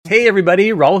Hey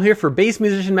everybody, Raul here for Bass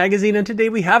Musician Magazine, and today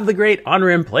we have the great honor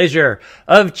and pleasure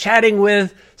of chatting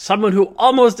with someone who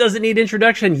almost doesn't need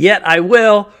introduction, yet I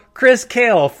will,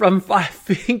 Kael from Five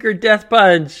Finger Death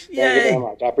Punch. Yay! Thank you very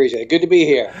much. I appreciate it. Good to be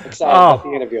here. Excited about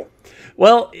the interview.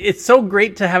 Well, it's so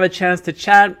great to have a chance to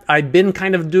chat. I've been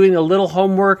kind of doing a little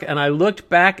homework, and I looked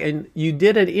back, and you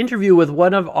did an interview with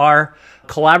one of our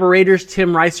collaborators,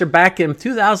 Tim Reiser, back in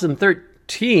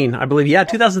 2013, I believe. Yeah,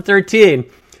 2013.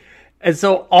 And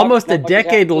so almost a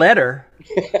decade later,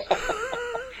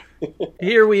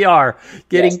 here we are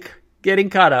getting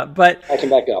caught up. But I can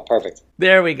back up. Perfect.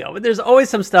 There we go. But there's always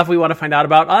some stuff we want to find out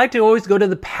about. I like to always go to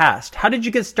the past. How did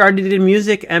you get started in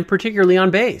music, and particularly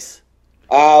on bass?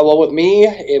 Well, with me,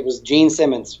 it was Gene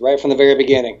Simmons right from the very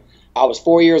beginning. I was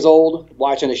 4 years old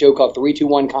watching a show called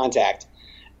 3-2-1 Contact,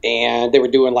 and they were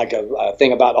doing like a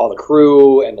thing about all the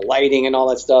crew and the lighting and all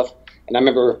that stuff. And I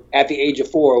remember at the age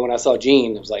of 4 when I saw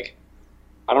Gene, I was like,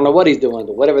 I don't know what he's doing,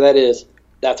 but whatever that is,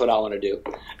 that's what I want to do.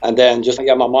 And then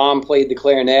my mom played the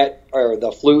clarinet or the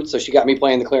flute, so she got me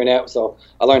playing the clarinet. So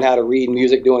I learned how to read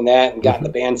music doing that and got in the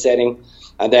band setting.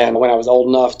 And then when I was old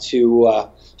enough to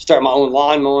start my own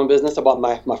lawn mowing business, I bought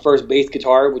my first bass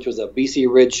guitar, which was a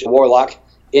BC Rich Warlock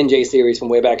NJ series from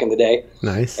way back in the day.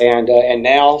 Nice. And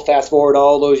now, fast forward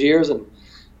all those years, and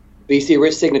BC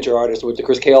Rich signature artist with the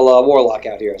Kael Warlock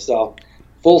out here. So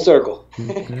full circle.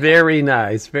 Very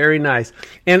nice, very nice.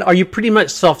 And are you pretty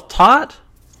much self-taught?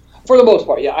 For the most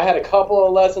part, yeah. I had a couple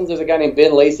of lessons. There's a guy named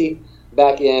Ben Lacey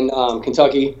back in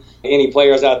Kentucky. Any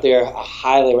players out there, I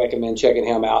highly recommend checking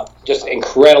him out. Just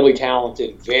incredibly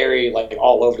talented, very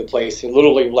all over the place. He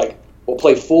literally will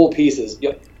play full pieces,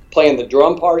 playing the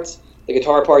drum parts, the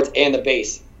guitar parts, and the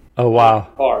bass. Oh, wow.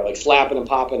 Slapping and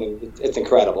popping, and it's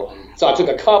incredible. So I took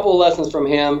a couple of lessons from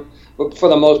him. But for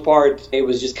the most part, it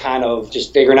was just kind of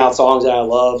just figuring out songs that I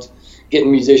loved,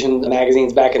 getting musician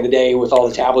magazines back in the day with all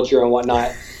the tablature and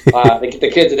whatnot.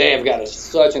 The kids today have got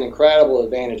such an incredible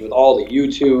advantage with all the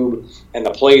YouTube and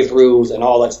the playthroughs and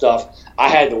all that stuff. I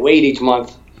had to wait each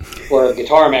month for a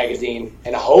guitar magazine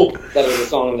and hope that it was a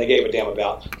song they gave a damn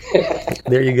about.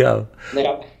 There you go.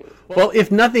 Yeah. Well,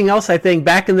 if nothing else, I think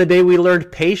back in the day we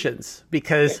learned patience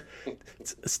because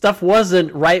stuff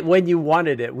wasn't right when you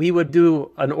wanted it. We would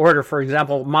do an order, for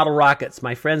example, model rockets.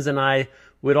 My friends and I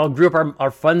would all group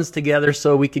our funds together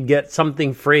so we could get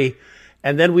something free.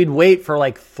 And then we'd wait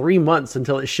for 3 months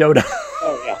until it showed up.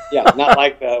 Oh, yeah. Not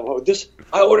like, I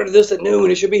ordered this at noon.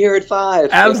 It should be here at 5.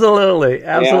 Absolutely.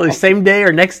 Yeah. Same day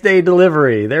or next day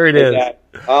delivery. There it is.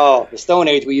 Oh, the Stone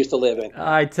Age we used to live in.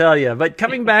 I tell you. But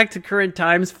coming back to current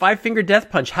times, Five Finger Death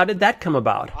Punch, how did that come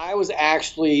about? I was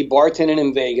actually bartending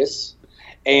in Vegas,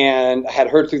 and I had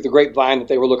heard through the grapevine that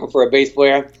they were looking for a bass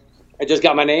player. I just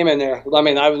got my name in there. I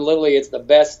mean, it's the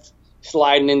best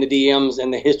sliding into DMs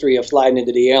in the history of sliding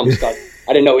into DMs.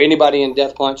 I didn't know anybody in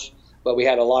Death Punch, but we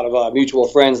had a lot of mutual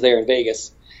friends there in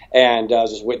Vegas. And I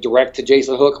just went direct to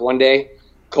Jason Hook one day,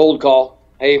 cold call.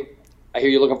 Hey, I hear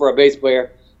you're looking for a bass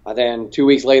player. And then 2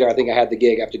 weeks later, I think I had the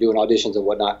gig after doing auditions and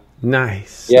whatnot.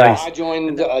 Nice. Yeah, nice. I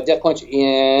joined Death Punch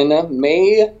in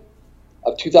May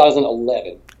of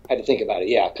 2011. I had to think about it,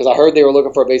 yeah, because I heard they were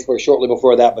looking for a bass player shortly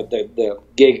before that, but the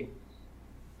gig,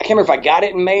 I can't remember if I got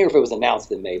it in May or if it was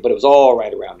announced in May, but it was all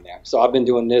right around there. So I've been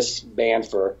doing this band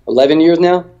for 11 years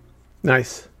now.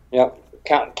 Nice. Yeah,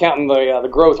 counting the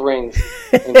growth rings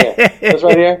in there. This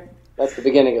right here, that's the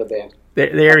beginning of the band.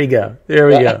 There we go. There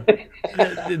we go.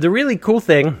 The really cool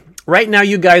thing, right now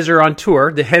you guys are on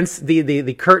tour, hence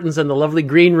the curtains and the lovely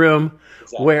green room.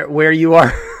 Exactly. where you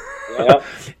are. Yeah.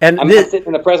 And I'm sitting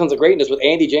in the presence of greatness with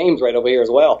Andy James right over here as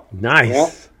well. Nice. Yeah?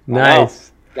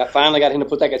 Nice. Finally got him to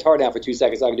put that guitar down for 2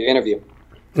 seconds so I could do an interview.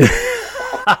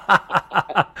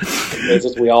 It's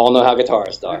just we all know how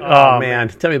guitarists are. Oh, man.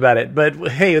 Tell me about it. But,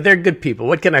 hey, they're good people.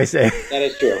 What can I say? That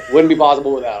is true. Wouldn't be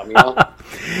possible without them,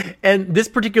 And this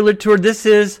particular tour, this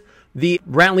is the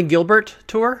Brantley Gilbert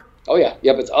tour? Oh, yeah.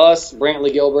 Yep, it's us,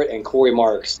 Brantley Gilbert, and Corey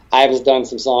Marks. I have done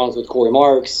some songs with Corey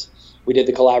Marks. We did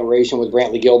the collaboration with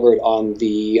Brantley Gilbert on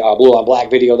the Blue on Black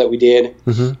video that we did.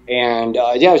 Mm-hmm. And,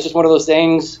 it was just one of those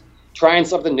things, trying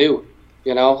something new,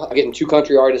 getting 2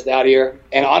 country artists out here.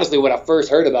 And honestly, when I first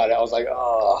heard about it, I was like,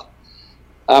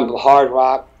 I'm hard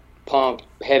rock, punk,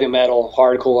 heavy metal,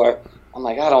 hardcore. I'm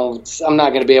like, I'm not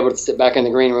going to be able to sit back in the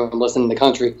green room and listen to the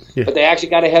country. Yeah. But they actually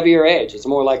got a heavier edge. It's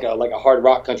more like a hard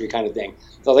rock country kind of thing.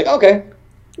 So I was like, okay,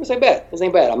 this ain't bad.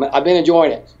 I've been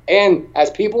enjoying it. And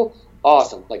as people,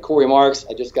 awesome. Like Corey Marks,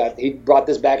 he brought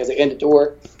this back as an end of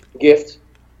tour gift.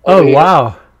 Oh,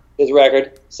 wow. His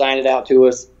record, signed it out to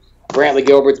us. Brantley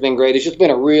Gilbert's been great. It's just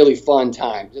been a really fun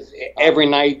time. Every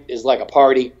night is like a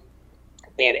party.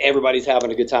 and everybody's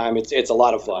having a good time. It's a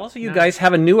lot of fun. Also, you guys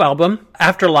have a new album,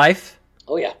 Afterlife.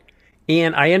 Oh, yeah.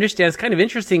 And I understand it's kind of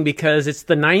interesting because it's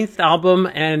the 9th album,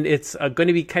 and it's going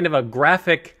to be kind of a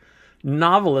graphic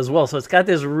novel as well. So it's got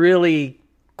this really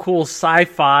cool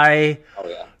sci-fi,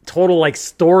 total like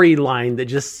storyline that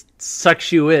just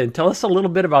sucks you in. Tell us a little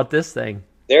bit about this thing.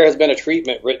 There has been a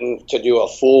treatment written to do a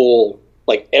full,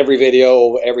 like every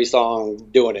video, every song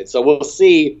doing it. So we'll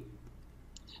see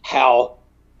how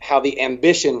the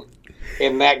ambition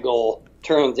in that goal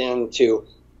turns into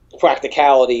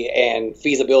practicality and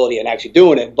feasibility and actually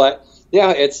doing it. But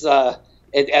yeah,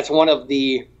 that's one of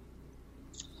the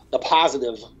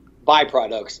positive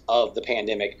byproducts of the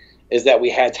pandemic, is that we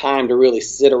had time to really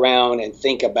sit around and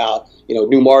think about,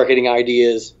 new marketing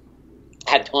ideas.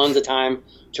 Had tons of time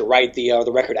to write the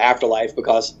record Afterlife,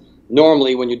 because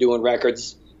normally when you're doing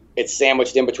records, it's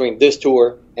sandwiched in between this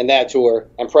tour and that tour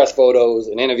and press photos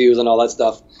and interviews and all that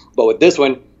stuff. But with this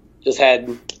one,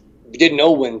 we didn't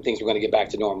know when things were going to get back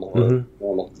to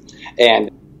normal.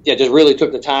 And just really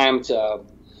took the time to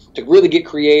really get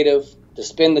creative, to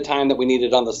spend the time that we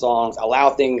needed on the songs, allow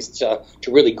things to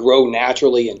really grow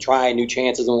naturally and try new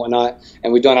chances and whatnot.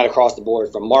 And we've done that across the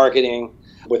board, from marketing,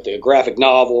 with the graphic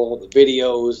novel, the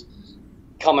videos,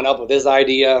 coming up with this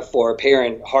idea for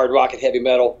pairing hard rock and heavy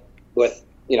metal with,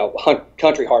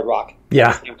 country hard rock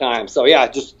at the same time. So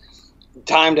just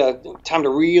time to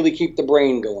really keep the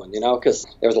brain going, because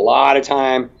there's a lot of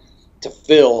time to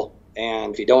fill,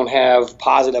 and if you don't have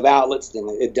positive outlets, then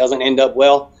it doesn't end up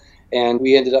well. And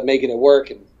we ended up making it work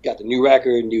and got the new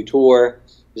record, new tour,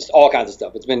 just all kinds of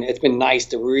stuff. It's been nice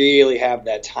to really have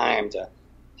that time to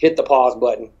hit the pause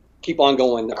button, keep on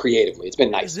going creatively. It's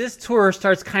been nice. As this tour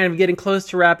starts kind of getting close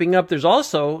to wrapping up, there's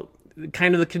also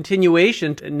kind of the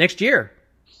continuation next year.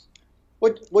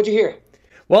 What'd you hear?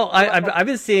 Well, I've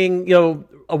been seeing,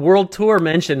 a world tour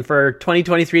mentioned for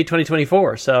 2023,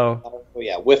 2024. So,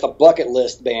 with a bucket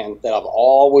list band that I've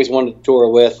always wanted to tour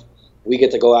with, we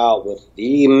get to go out with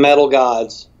the metal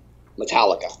gods,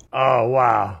 Metallica. Oh,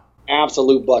 wow.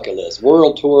 Absolute bucket list.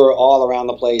 World tour all around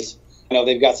the place.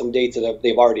 They've got some dates that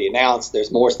they've already announced.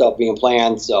 There's more stuff being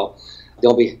planned, so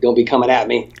don't be coming at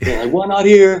me. Like, one out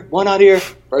here.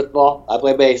 First of all, I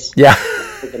play bass. Yeah.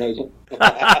 An agent.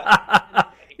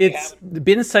 It's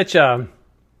been such a,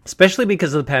 especially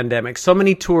because of the pandemic, so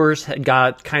many tours had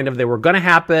got they were going to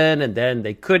happen and then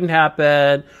they couldn't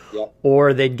happen,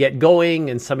 or they'd get going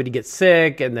and somebody gets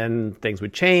sick and then things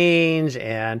would change,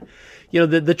 and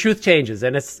the truth changes,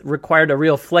 and it's required a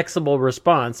real flexible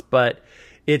response. But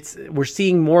we're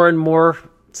seeing more and more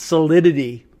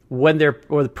solidity when they're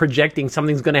projecting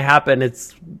something's going to happen.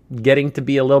 It's getting to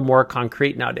be a little more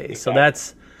concrete nowadays. So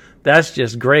that's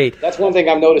just great. That's one thing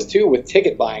I've noticed too with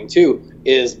ticket buying too,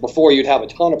 is before you'd have a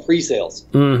ton of pre-sales.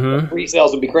 Mm-hmm.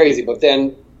 Pre-sales would be crazy, but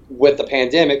then with the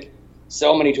pandemic,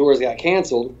 so many tours got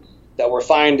canceled that we're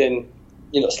finding,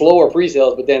 slower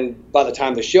pre-sales, but then by the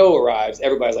time the show arrives,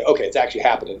 everybody's like, okay, it's actually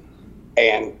happening.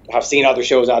 And I've seen other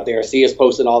shows out there, see us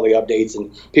posting all the updates,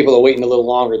 and people are waiting a little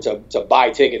longer to buy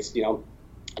tickets,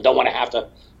 don't want to have to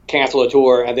cancel a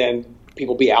tour and then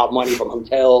people be out money from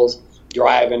hotels,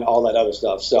 driving, all that other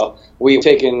stuff. So we've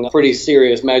taken pretty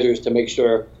serious measures to make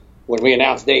sure when we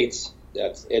announce dates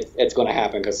that it's going to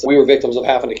happen, because we were victims of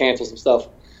having to cancel some stuff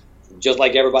just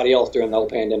like everybody else during the whole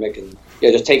pandemic, and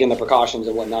just taking the precautions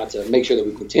and whatnot to make sure that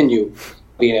we continue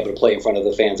being able to play in front of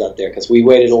the fans out there, because we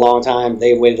waited a long time,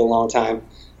 they waited a long time,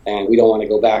 and we don't want to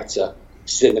go back to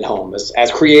sitting at home.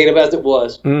 As creative as it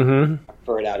was,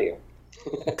 for it out here.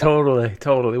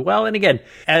 Totally. Well, and again,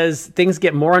 as things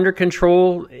get more under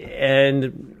control,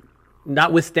 and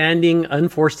notwithstanding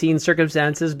unforeseen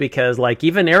circumstances, because like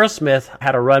even Aerosmith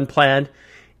had a run planned,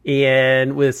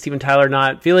 and with Steven Tyler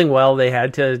not feeling well, they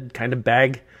had to kind of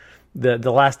bag the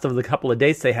last of the couple of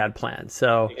dates they had planned.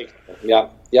 So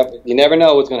Yep. You never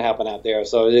know what's going to happen out there.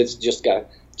 So it's just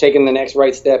taking the next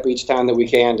right step each time that we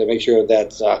can to make sure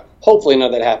that hopefully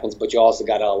none of that happens, but you also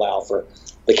got to allow for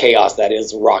the chaos that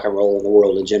is rock and roll in the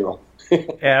world in general.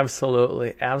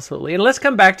 Absolutely. And let's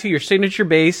come back to your signature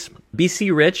bass,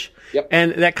 BC Rich. Yep.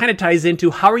 And that kind of ties into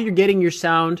how are you getting your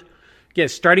sound? Again,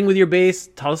 starting with your bass,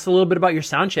 tell us a little bit about your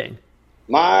sound chain.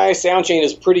 My sound chain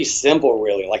is pretty simple,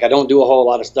 really. Like, I don't do a whole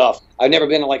lot of stuff. I've never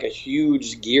been like a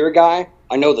huge gear guy.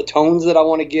 I know the tones that I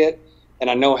want to get, and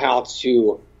I know how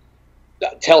to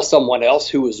tell someone else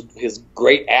who is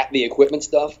great at the equipment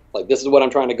stuff, like, this is what I'm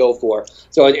trying to go for.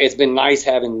 So it's been nice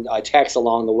having techs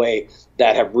along the way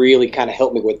that have really kind of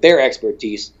helped me with their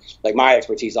expertise. Like, my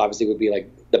expertise obviously would be like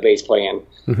the bass playing,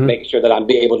 making sure that I'm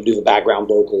able to do the background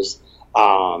vocals,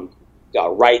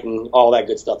 writing, all that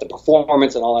good stuff, the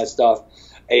performance and all that stuff.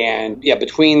 And yeah,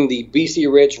 between the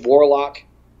BC Rich Warlock,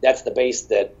 that's the bass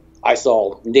that I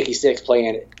saw Nikki Sixx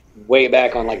playing way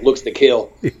back on like Looks to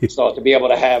Kill. So to be able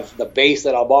to have the bass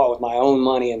that I bought with my own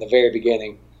money in the very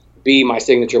beginning be my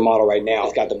signature model right now.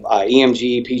 It's got the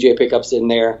EMG PJ pickups in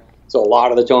there. So a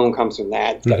lot of the tone comes from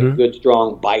that. It's got a good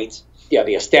strong bite. Yeah,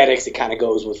 the aesthetics, it kind of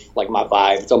goes with like my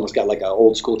vibe. It's almost got like an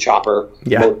old school chopper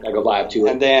motorcycle vibe to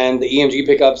it. And then the EMG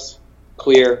pickups,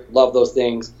 clear, love those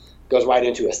things. Goes right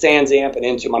into a Sans amp and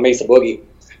into my Mesa Boogie.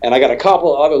 And I got a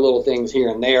couple of other little things here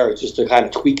and there just to kind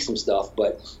of tweak some stuff.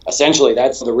 But essentially,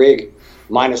 that's the rig,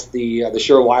 minus the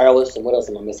Shure Wireless. And what else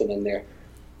am I missing in there?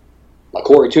 My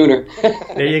Corey tuner.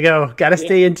 There you go. Got to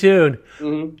stay in tune.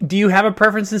 Mm-hmm. Do you have a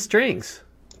preference in strings?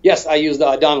 Yes, I use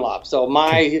the Dunlop. So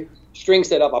my string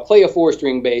setup, I play a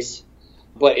 4-string bass,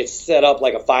 but it's set up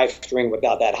like a 5-string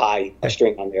without that high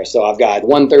string on there. So I've got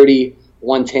 130,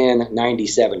 110, 90,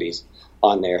 70s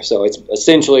on there. So it's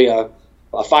essentially a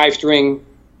 5-string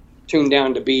tuned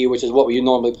down to B, which is what we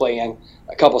normally play in.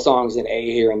 A couple songs in A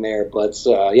here and there, but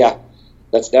yeah,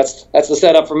 that's the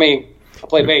setup for me. I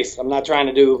play bass. I'm not trying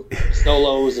to do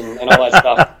solos and all that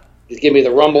stuff. Just give me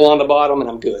the rumble on the bottom, and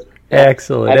I'm good.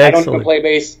 Excellent. I don't even play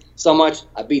bass so much.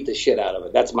 I beat the shit out of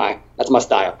it. That's my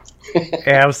style.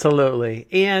 Absolutely.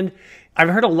 And I've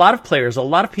heard a lot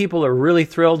of people are really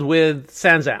thrilled with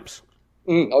Sans amps.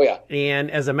 Oh yeah. And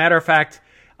as a matter of fact,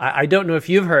 I don't know if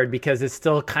you've heard because it's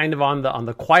still kind of on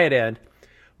the quiet end,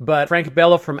 but Frank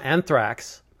Bello from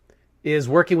Anthrax is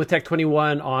working with Tech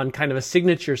 21 on kind of a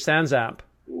signature Sans amp.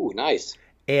 Ooh, nice.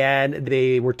 And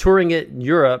they were touring it in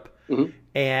Europe,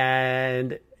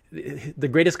 and the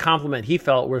greatest compliment he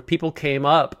felt where people came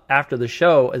up after the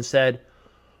show and said,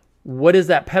 "What is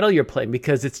that pedal you're playing?"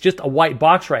 Because it's just a white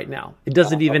box right now. It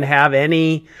doesn't even have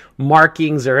any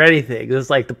markings or anything. It's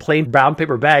like the plain brown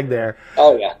paper bag there.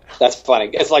 Oh, yeah. That's funny.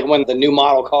 It's like when the new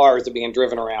model cars are being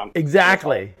driven around.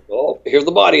 Exactly. Oh, here's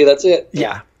the body. That's it.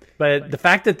 Yeah. But the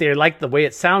fact that they liked the way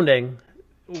it's sounding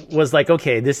was like,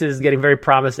 okay, this is getting very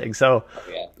promising. So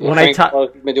when Frank,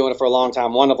 I've been doing it for a long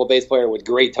time. Wonderful bass player with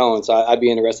great tone. So I'd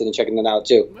be interested in checking that out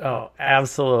too. Oh,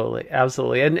 absolutely,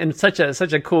 absolutely, and such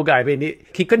a cool guy. I mean,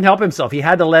 he couldn't help himself. He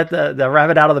had to let the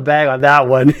rabbit out of the bag on that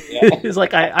one. Yeah. He's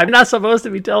like, I'm not supposed to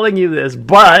be telling you this,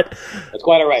 but that's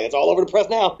quite all right. It's all over the press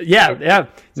now. Yeah.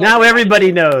 Now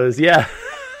everybody knows. Yeah.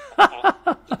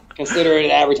 Consider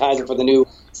it advertising for the new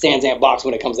Sans amp box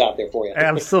when it comes out there for you.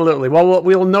 Absolutely. Well,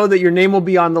 we'll know that your name will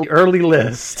be on the early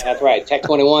list. That's right. Tech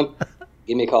 21,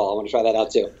 give me a call. I want to try that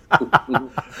out too.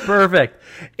 Perfect.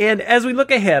 And as we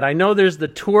look ahead, I know there's the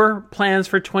tour plans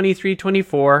for 23,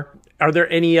 24. Are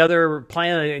there any other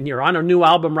plans? And you're on a new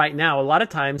album right now. A lot of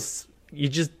times you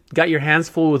just got your hands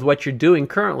full with what you're doing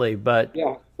currently. But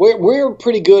yeah, we're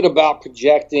pretty good about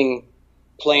projecting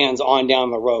plans on down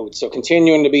the road. So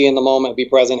continuing to be in the moment, be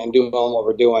present and doing what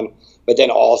we're doing, but then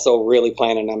also really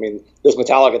planning. I mean, this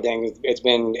Metallica thing, it's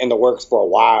been in the works for a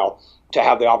while to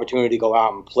have the opportunity to go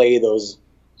out and play those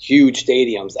huge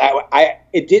stadiums.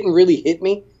 It didn't really hit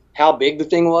me how big the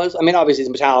thing was. I mean, obviously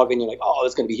it's Metallica and you're like, oh,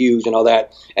 it's going to be huge and all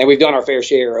that. And we've done our fair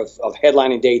share of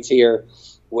headlining dates here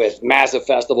with massive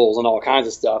festivals and all kinds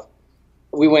of stuff.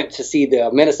 We went to see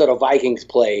the Minnesota Vikings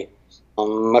play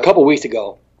a couple weeks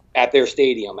ago at their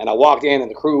stadium, and I walked in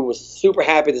and the crew was super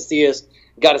happy to see us,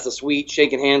 got us a suite,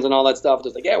 shaking hands and all that stuff. It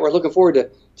was like, yeah, we're looking forward to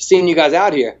seeing you guys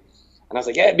out here. And I was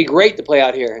like, yeah, it'd be great to play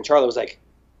out here. And Charlie was like,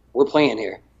 we're playing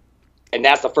here. And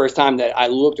that's the first time that I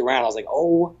looked around. I was like,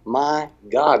 oh my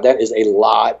God, that is a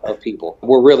lot of people.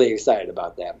 We're really excited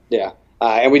about that. Yeah.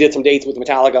 And we did some dates with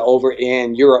Metallica over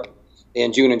in Europe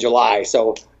in June and July.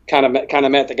 So kind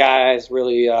of met the guys,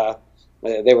 really,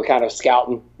 they were kind of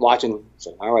scouting, watching,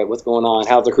 saying, all right, what's going on?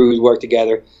 How's the crews work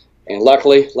together? And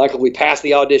luckily we passed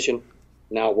the audition.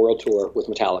 Now world tour with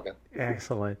Metallica.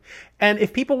 Excellent. And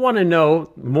if people want to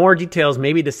know more details,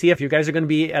 maybe to see if you guys are going to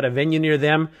be at a venue near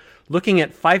them, looking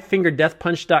at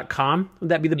fivefingerdeathpunch.com, would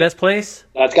that be the best place?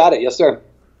 That's got it. Yes, sir.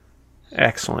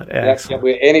 Excellent. Yeah,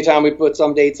 anytime we put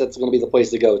some dates, that's going to be the place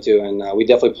to go to. And we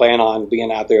definitely plan on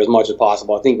being out there as much as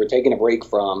possible. I think we're taking a break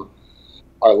from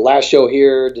our last show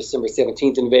here, December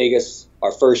 17th in Vegas,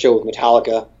 our first show with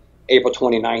Metallica, April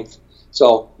 29th.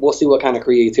 So we'll see what kind of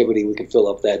creativity we can fill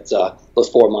up those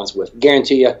 4 months with.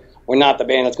 Guarantee you, we're not the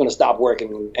band that's going to stop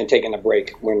working and taking a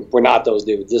break. We're not those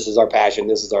dudes. This is our passion.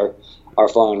 This is our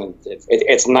fun. And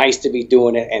it's nice to be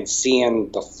doing it and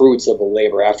seeing the fruits of the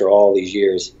labor after all these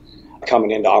years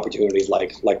coming into opportunities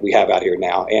like we have out here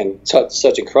now. And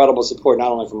such incredible support, not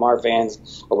only from our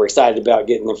fans, but we're excited about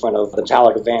getting in front of the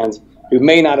Metallica fans who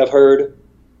may not have heard.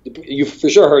 You for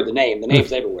sure heard the name. The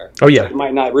name's everywhere. Oh, yeah. You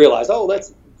might not realize, oh,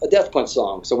 that's a Death Punch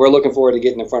song. So we're looking forward to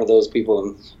getting in front of those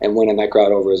people and winning that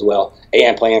crowd over as well,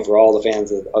 and playing for all the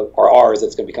fans or ours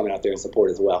that's going to be coming out there and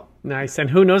support as well. Nice. And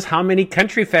who knows how many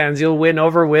country fans you'll win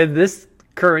over with this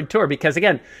current tour, because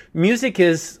again, music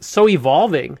is so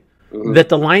evolving that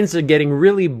the lines are getting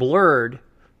really blurred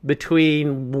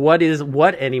between what is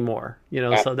what anymore,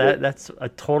 so that's a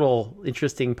total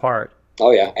interesting part.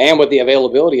 Oh yeah, and with the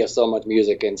availability of so much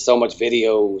music and so much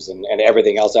videos and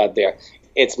everything else out there,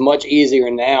 it's much easier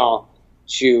now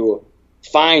to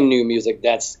find new music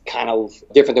that's kind of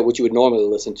different than what you would normally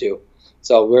listen to.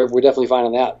 So we're definitely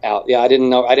finding that out. Yeah, I didn't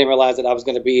realize that I was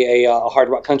going to be a hard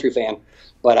rock country fan,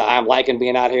 but I'm liking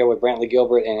being out here with Brantley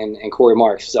Gilbert and Corey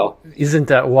Marks. So isn't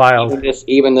that wild?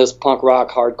 Even this punk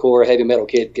rock, hardcore, heavy metal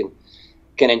kid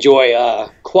can enjoy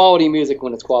quality music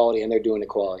when it's quality, and they're doing it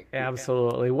quality.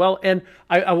 Absolutely. Well, and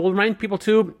I will remind people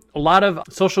too, a lot of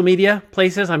social media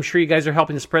places, I'm sure you guys are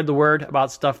helping to spread the word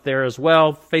about stuff there as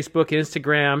well. Facebook,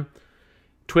 Instagram,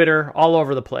 Twitter, all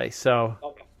over the place. So.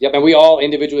 Okay. Yep, and we all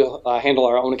individually handle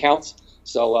our own accounts.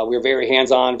 So we're very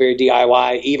hands-on, very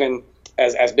DIY. Even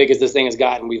as big as this thing has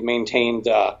gotten, we've maintained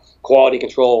quality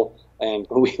control, and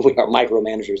we are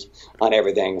micromanagers on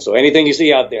everything. So anything you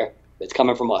see out there, it's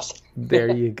coming from us.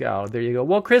 There you go. There you go.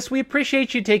 Well, Chris, we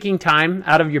appreciate you taking time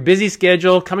out of your busy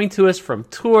schedule, coming to us from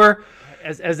tour.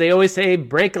 As they always say,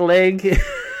 break a leg.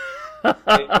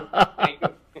 Thank you.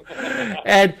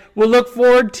 And we'll look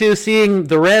forward to seeing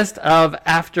the rest of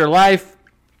Afterlife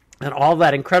and all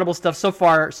that incredible stuff so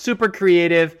far. Super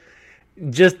creative.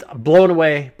 Just blown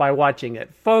away by watching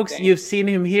it. Folks, you've seen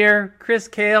him here, Chris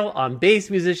Kael on Bass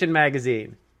Musician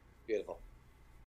Magazine. Beautiful.